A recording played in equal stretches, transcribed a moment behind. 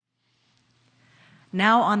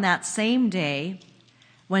Now on that same day,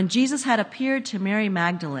 when Jesus had appeared to Mary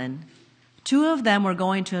Magdalene, two of them were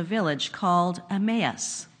going to a village called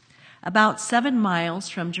Emmaus, about 7 miles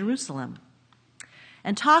from Jerusalem,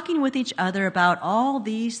 and talking with each other about all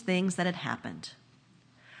these things that had happened.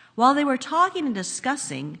 While they were talking and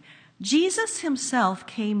discussing, Jesus himself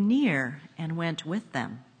came near and went with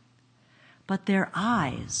them. But their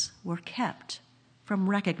eyes were kept from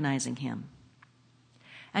recognizing him.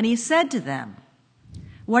 And he said to them,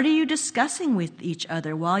 "What are you discussing with each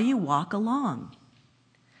other while you walk along?"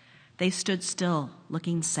 They stood still,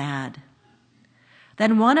 looking sad.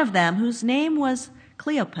 Then one of them, whose name was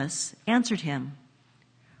Cleopas, answered him,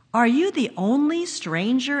 "Are you the only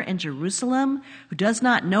stranger in Jerusalem who does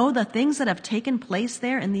not know the things that have taken place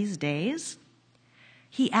there in these days?"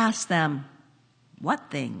 He asked them, "What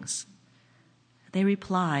things?" They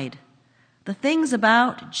replied, "The things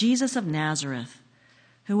about Jesus of Nazareth,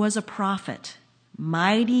 who was a prophet,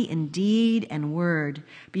 mighty in deed and word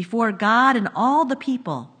before God and all the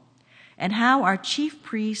people, and how our chief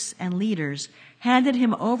priests and leaders handed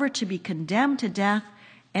him over to be condemned to death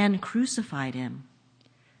and crucified him.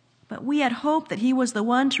 But we had hoped that he was the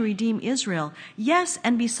one to redeem Israel. Yes,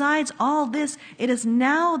 and besides all this, it is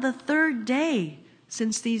now the 3rd day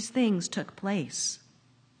since these things took place.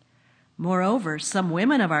 Moreover, some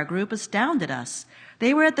women of our group astounded us.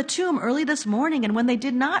 They were at the tomb early this morning, and when they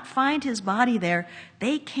did not find his body there,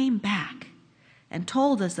 they came back and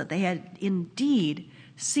told us that they had indeed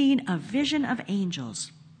seen a vision of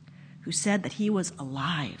angels who said that he was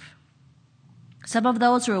alive. Some of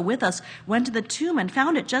those who were with us went to the tomb and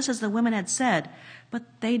found it just as the women had said,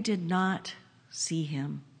 but they did not see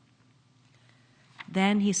him."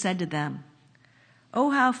 Then he said to them, "Oh,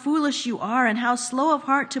 how foolish you are, and how slow of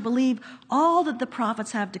heart to believe all that the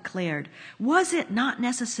prophets have declared. Was it not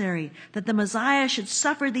necessary that the Messiah should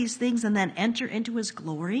suffer these things and then enter into his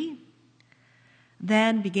glory?"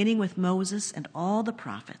 Then, beginning with Moses and all the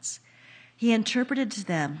prophets, he interpreted to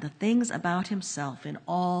them the things about himself in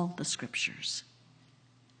all the scriptures.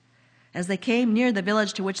 As they came near the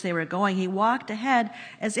village to which they were going, he walked ahead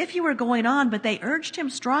as if he were going on, but they urged him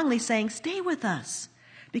strongly, saying, "Stay with us,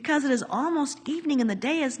 because it is almost evening and the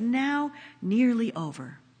day is now nearly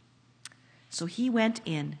over." So he went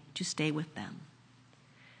in to stay with them.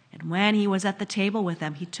 And when he was at the table with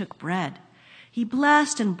them, he took bread. He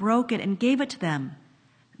blessed and broke it and gave it to them.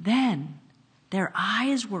 Then their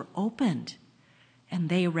eyes were opened and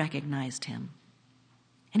they recognized him.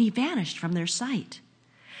 And he vanished from their sight.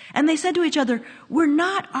 And they said to each other, "Were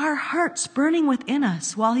not our hearts burning within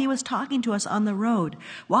us while he was talking to us on the road,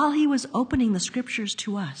 while he was opening the scriptures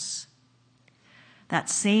to us?" That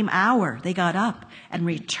same hour they got up and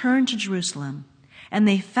returned to Jerusalem. And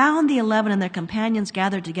they found the 11 and their companions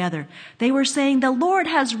gathered together. They were saying, "The Lord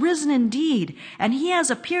has risen indeed, and he has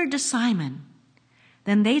appeared to Simon."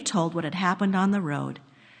 Then they told what had happened on the road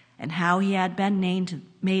and how he had been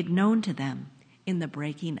made known to them in the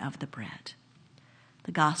breaking of the bread.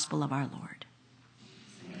 The gospel of our Lord.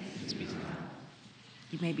 Thanks be to God.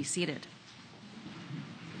 You may be seated.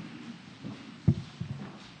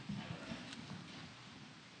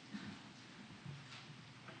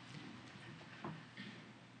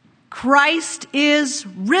 Christ is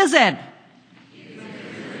risen.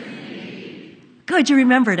 Good, you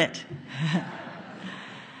remembered it.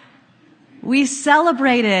 We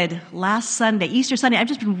celebrated last Sunday, Easter Sunday. I've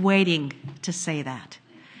just been waiting to say that.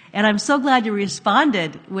 And I'm so glad you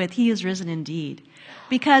responded with, "He is risen indeed."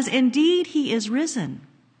 Because indeed he is risen.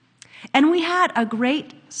 And we had a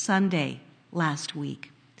great Sunday last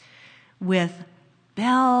week with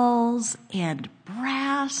bells and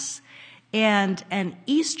brass and an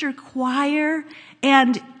Easter choir.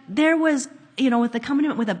 And there was, with the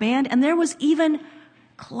accompaniment with a band, and there was even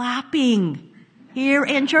clapping here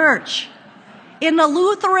in church, in the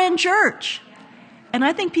Lutheran church. And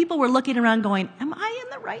I think people were looking around going, "Am I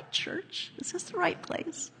in the right church? Is this the right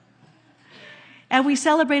place?" And we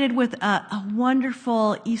celebrated with a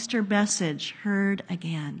wonderful Easter message heard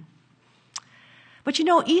again. But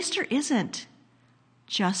Easter isn't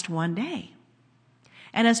just one day.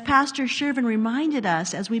 And as Pastor Shervin reminded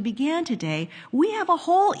us as we began today, we have a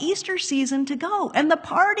whole Easter season to go, and the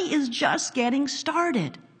party is just getting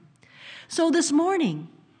started. So this morning,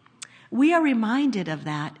 we are reminded of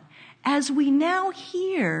that as we now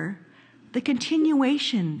hear the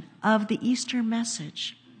continuation of the Easter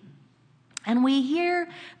message. And we hear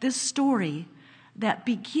this story that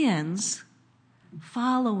begins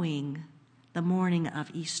following the morning of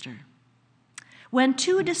Easter, when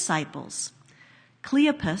two disciples,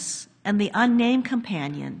 Cleopas and the unnamed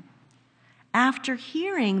companion, after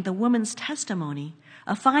hearing the woman's testimony,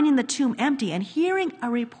 of finding the tomb empty and hearing a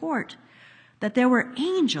report that there were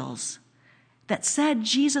angels that said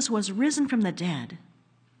Jesus was risen from the dead,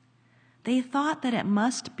 they thought that it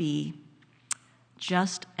must be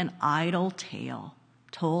just an idle tale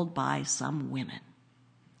told by some women.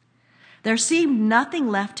 There seemed nothing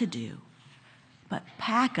left to do but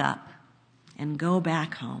pack up and go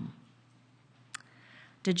back home.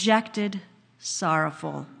 Dejected,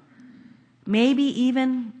 sorrowful, maybe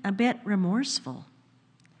even a bit remorseful.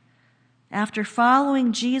 After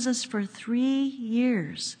following Jesus for 3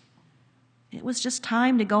 years, it was just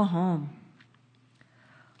time to go home.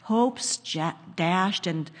 Hopes dashed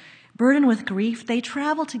and burdened with grief, they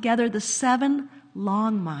traveled together the 7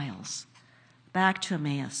 long miles back to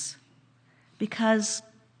Emmaus. Because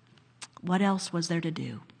what else was there to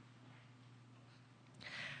do?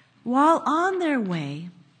 While on their way,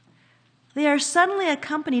 they are suddenly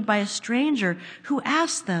accompanied by a stranger who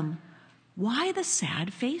asks them, "Why the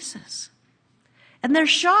sad faces?" And they're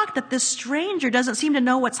shocked that this stranger doesn't seem to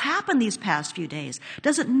know what's happened these past few days,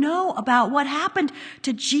 doesn't know about what happened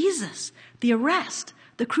to Jesus, the arrest,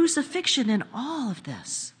 the crucifixion, and all of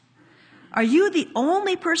this. Are you the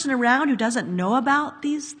only person around who doesn't know about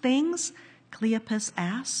these things? Cleopas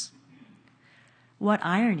asks. What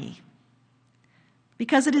irony.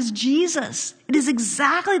 Because it is Jesus. It is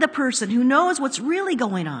exactly the person who knows what's really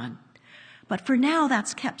going on. But for now,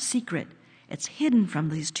 that's kept secret. It's hidden from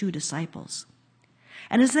these 2 disciples.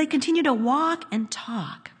 And as they continue to walk and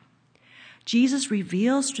talk, Jesus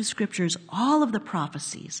reveals through scriptures all of the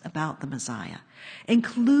prophecies about the Messiah,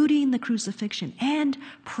 including the crucifixion and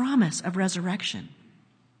promise of resurrection.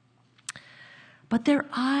 But their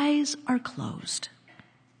eyes are closed,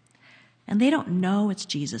 and they don't know it's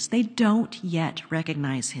Jesus. They don't yet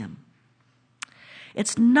recognize him.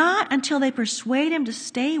 It's not until they persuade him to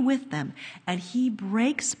stay with them and he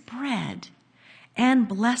breaks bread and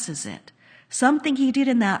blesses it, something he did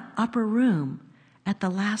in that upper room at the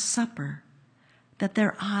Last Supper, that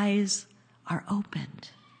their eyes are opened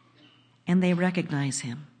and they recognize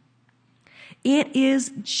him. It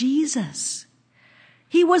is Jesus.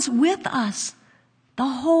 He was with us the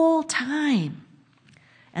whole time.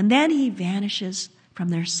 And then he vanishes from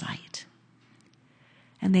their sight.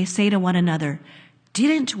 And they say to one another,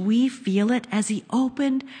 "Didn't we feel it as he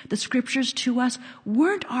opened the scriptures to us?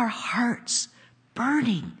 Weren't our hearts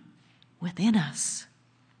burning within us?"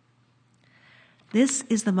 This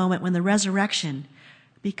is the moment when the resurrection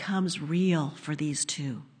becomes real for these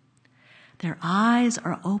 2. Their eyes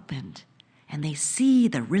are opened and they see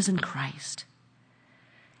the risen Christ.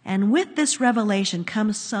 And with this revelation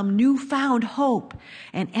comes some newfound hope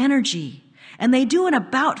and energy. And they do an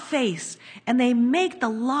about-face, and they make the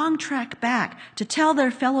long trek back to tell their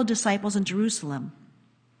fellow disciples in Jerusalem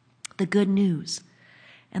the good news.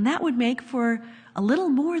 And that would make for a little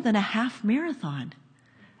more than a half marathon,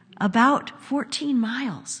 about 14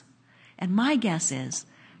 miles. And my guess is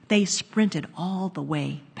they sprinted all the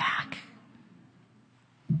way back.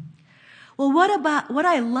 Well, what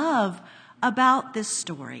I love about this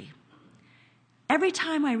story, every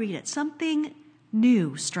time I read it, something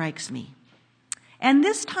new strikes me. And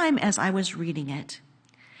this time as I was reading it,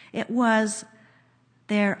 it was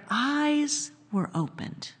their eyes were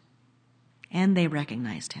opened and they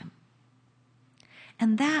recognized him.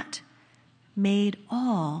 And that made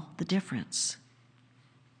all the difference.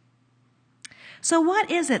 So what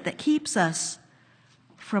is it that keeps us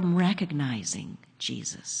from recognizing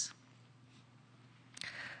Jesus?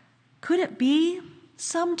 Could it be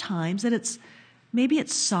sometimes that maybe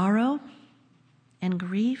it's sorrow and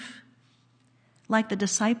grief, like the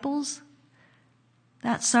disciples?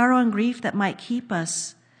 That sorrow and grief that might keep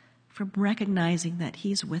us from recognizing that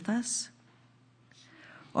he's with us?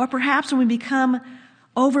 Or perhaps when we become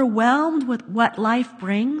overwhelmed with what life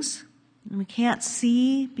brings, and we can't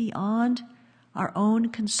see beyond our own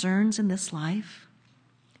concerns in this life?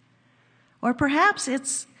 Or perhaps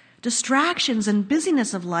it's distractions and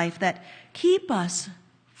busyness of life that keep us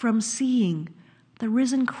from seeing the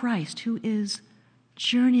risen Christ who is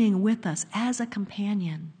journeying with us as a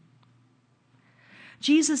companion.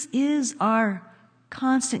 Jesus is our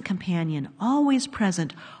constant companion, always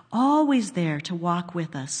present, always there to walk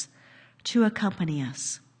with us, to accompany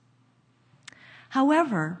us.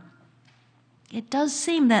 However, it does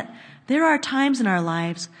seem that there are times in our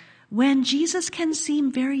lives when Jesus can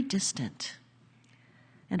seem very distant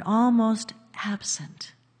and almost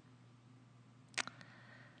absent.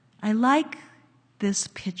 I like this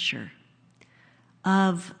picture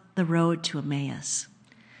of the road to Emmaus.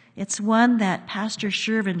 It's one that Pastor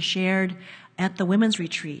Shervin shared at the women's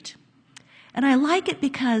retreat. And I like it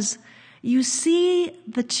because You see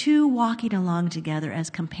the two walking along together as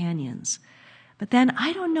companions. But then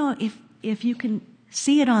I don't know if you can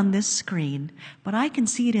see it on this screen, but I can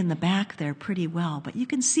see it in the back there pretty well. But you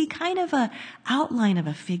can see kind of an outline of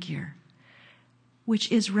a figure,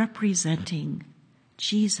 which is representing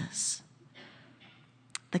Jesus,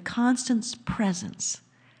 the constant presence.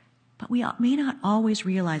 But we may not always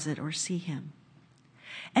realize it or see him.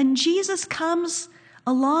 And Jesus comes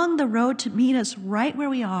along the road to meet us right where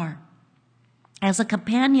we are, as a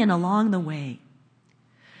companion along the way.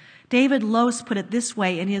 David Lose put it this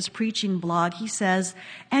way in his preaching blog. He says,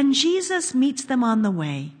 "And Jesus meets them on the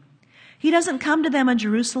way. He doesn't come to them in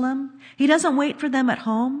Jerusalem. He doesn't wait for them at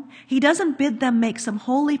home. He doesn't bid them make some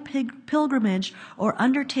holy pilgrimage or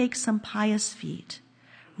undertake some pious feat.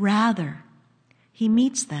 Rather, he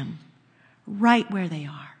meets them right where they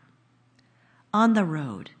are, on the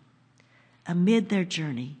road, amid their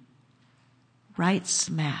journey, right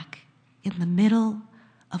smack in the middle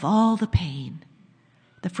of all the pain,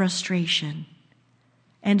 the frustration,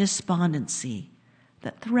 and despondency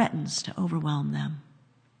that threatens to overwhelm them."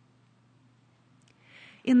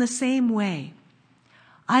 In the same way,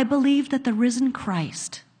 I believe that the risen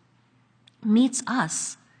Christ meets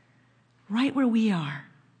us right where we are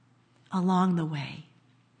along the way.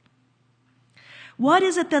 What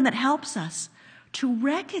is it then that helps us to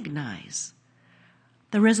recognize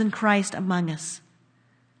the risen Christ among us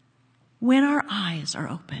when our eyes are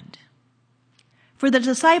opened? For the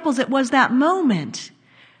disciples, it was that moment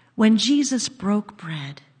when Jesus broke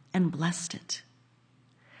bread and blessed it.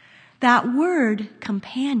 That word,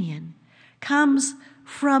 companion, comes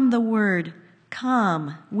from the word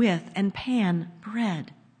come, with, and pan,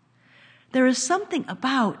 bread. There is something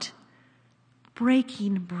about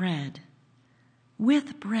breaking bread,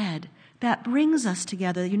 with bread, that brings us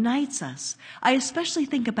together, unites us. I especially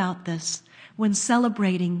think about this when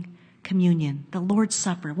celebrating communion, the Lord's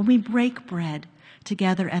Supper, when we break bread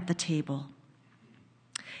together at the table.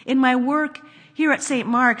 In my work here at St.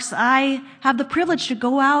 Mark's, I have the privilege to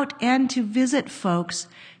go out and to visit folks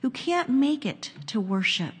who can't make it to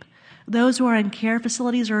worship, those who are in care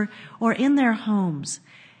facilities or in their homes.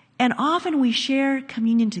 And often we share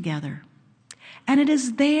communion together. And it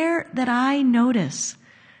is there that I notice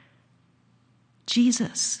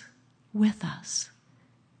Jesus with us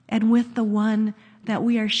and with the one that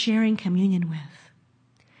we are sharing communion with.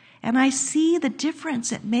 And I see the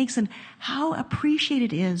difference it makes and how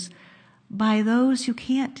appreciated it is by those who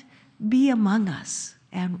can't be among us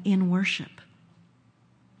and in worship.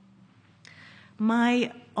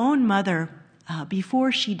 My own mother,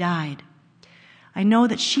 before she died, I know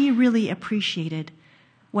that she really appreciated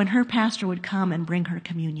when her pastor would come and bring her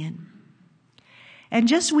communion. And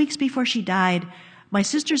just weeks before she died, my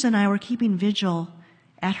sisters and I were keeping vigil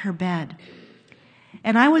at her bed.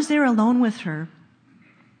 And I was there alone with her,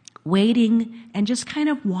 waiting and just kind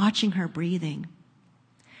of watching her breathing.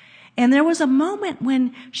 And there was a moment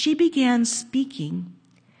when she began speaking,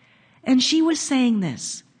 and she was saying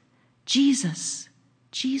this, "Jesus,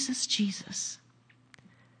 Jesus, Jesus,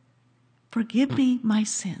 forgive me my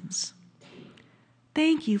sins.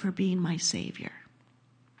 Thank you for being my Savior.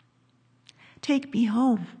 Take me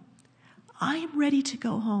home. I am ready to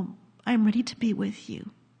go home. I am ready to be with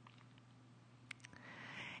you."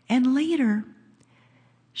 And later,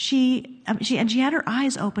 she had her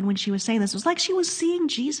eyes open when she was saying this. It was like she was seeing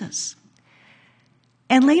Jesus.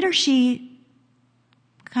 And later she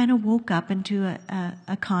kind of woke up into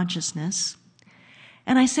a consciousness.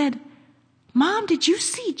 And I said, "Mom, did you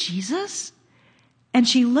see Jesus?" And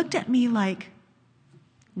she looked at me like,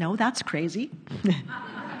 "No, that's crazy."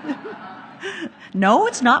 "No,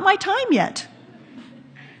 it's not my time yet."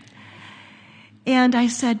 And I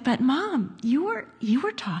said, "But Mom, you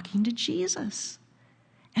were talking to Jesus."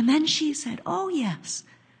 And then she said, "Oh yes,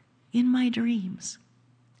 in my dreams."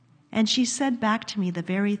 And she said back to me the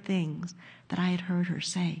very things that I had heard her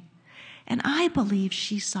say. And I believe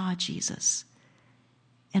she saw Jesus.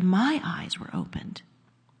 And my eyes were opened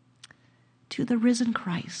to the risen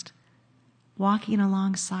Christ walking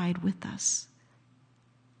alongside with us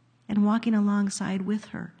and walking alongside with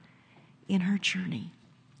her in her journey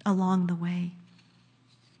along the way.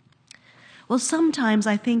 Well, sometimes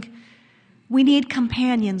I think we need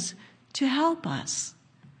companions to help us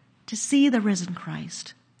to see the risen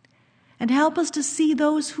Christ and help us to see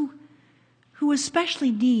those who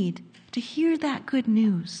especially need to hear that good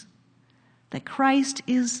news, that Christ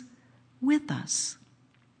is with us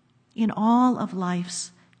in all of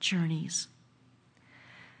life's journeys.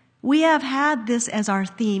 We have had this as our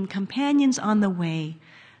theme, Companions on the Way,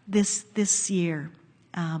 this year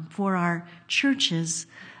for our church's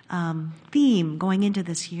theme going into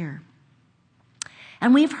this year.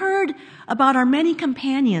 And we've heard about our many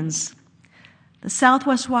companions, the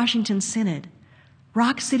Southwest Washington Synod,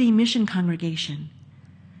 Rock City Mission Congregation,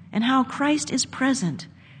 and how Christ is present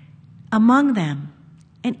among them,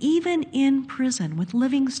 and even in prison with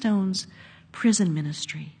Livingstone's prison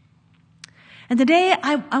ministry. And today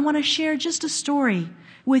I want to share just a story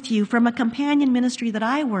with you from a companion ministry that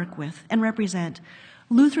I work with and represent,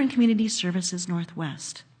 Lutheran Community Services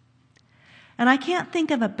Northwest. And I can't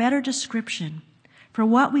think of a better description for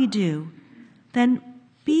what we do than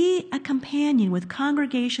be a companion with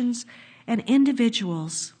congregations and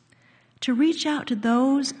individuals to reach out to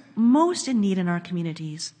those most in need in our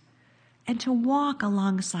communities and to walk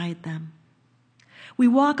alongside them. We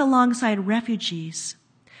walk alongside refugees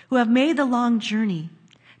who have made the long journey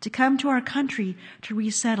to come to our country to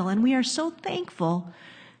resettle. And we are so thankful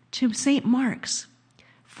to St. Mark's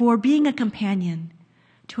for being a companion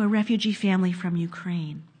to a refugee family from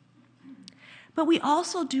Ukraine. But we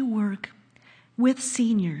also do work with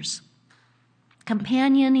seniors,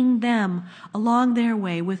 companioning them along their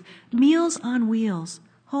way with Meals on Wheels,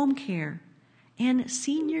 home care, and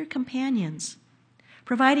senior companions,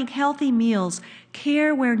 providing healthy meals,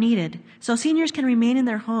 care where needed, so seniors can remain in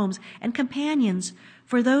their homes, and companions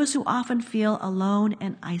for those who often feel alone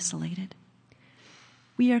and isolated.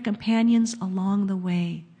 We are companions along the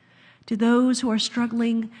way to those who are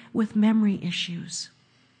struggling with memory issues.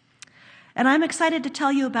 And I'm excited to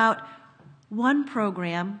tell you about one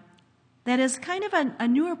program that is kind of a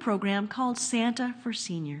newer program called Santa for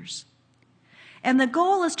Seniors. And the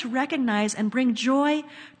goal is to recognize and bring joy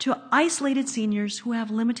to isolated seniors who have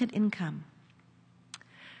limited income.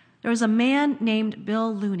 There was a man named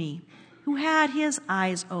Bill Looney who had his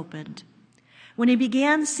eyes opened when he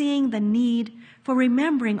began seeing the need for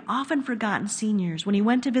remembering often forgotten seniors when he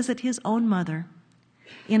went to visit his own mother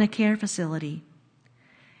in a care facility.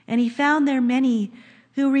 And he found there many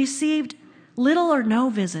who received little or no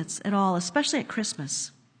visits at all, especially at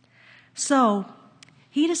Christmas. So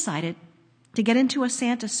he decided to get into a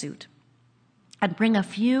Santa suit and bring a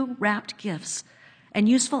few wrapped gifts and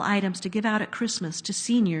useful items to give out at Christmas to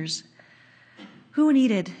seniors who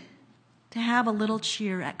needed to have a little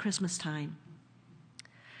cheer at Christmas time.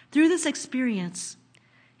 Through this experience,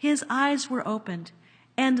 his eyes were opened,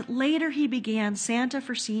 and later he began Santa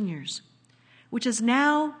for Seniors, which is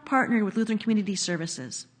now partnered with Lutheran Community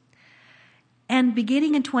Services. And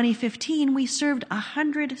beginning in 2015, we served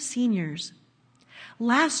 100 seniors.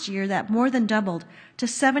 Last year, that more than doubled to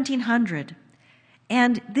 1,700.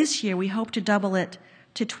 And this year, we hope to double it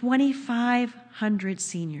to 2,500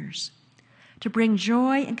 seniors to bring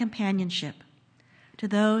joy and companionship to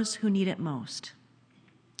those who need it most.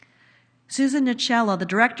 Susan Nicello, the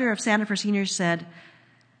director of Santa for Seniors, said,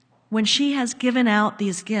 when she has given out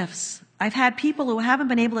these gifts, I've had people who haven't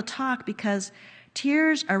been able to talk because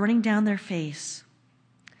tears are running down their face.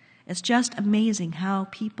 It's just amazing how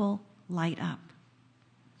people light up.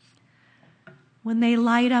 When they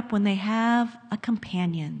light up, when they have a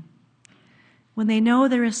companion, when they know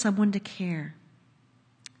there is someone to care.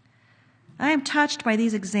 I am touched by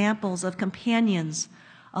these examples of companions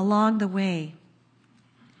along the way.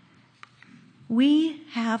 We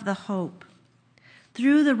have the hope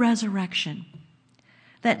through the resurrection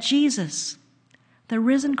that Jesus, the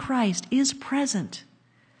risen Christ, is present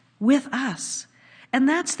with us. And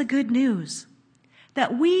that's the good news,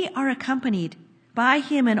 that we are accompanied by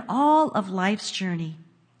him in all of life's journey,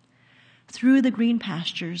 through the green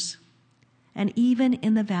pastures, and even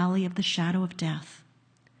in the valley of the shadow of death,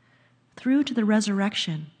 through to the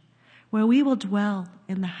resurrection, where we will dwell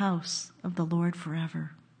in the house of the Lord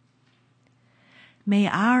forever. May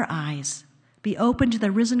our eyes be open to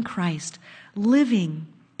the risen Christ, living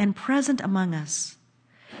and present among us,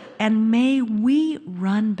 and may we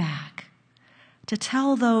run back to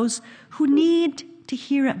tell those who need to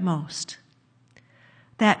hear it most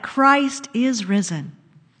that Christ is risen.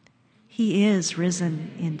 He is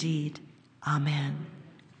risen indeed. Amen.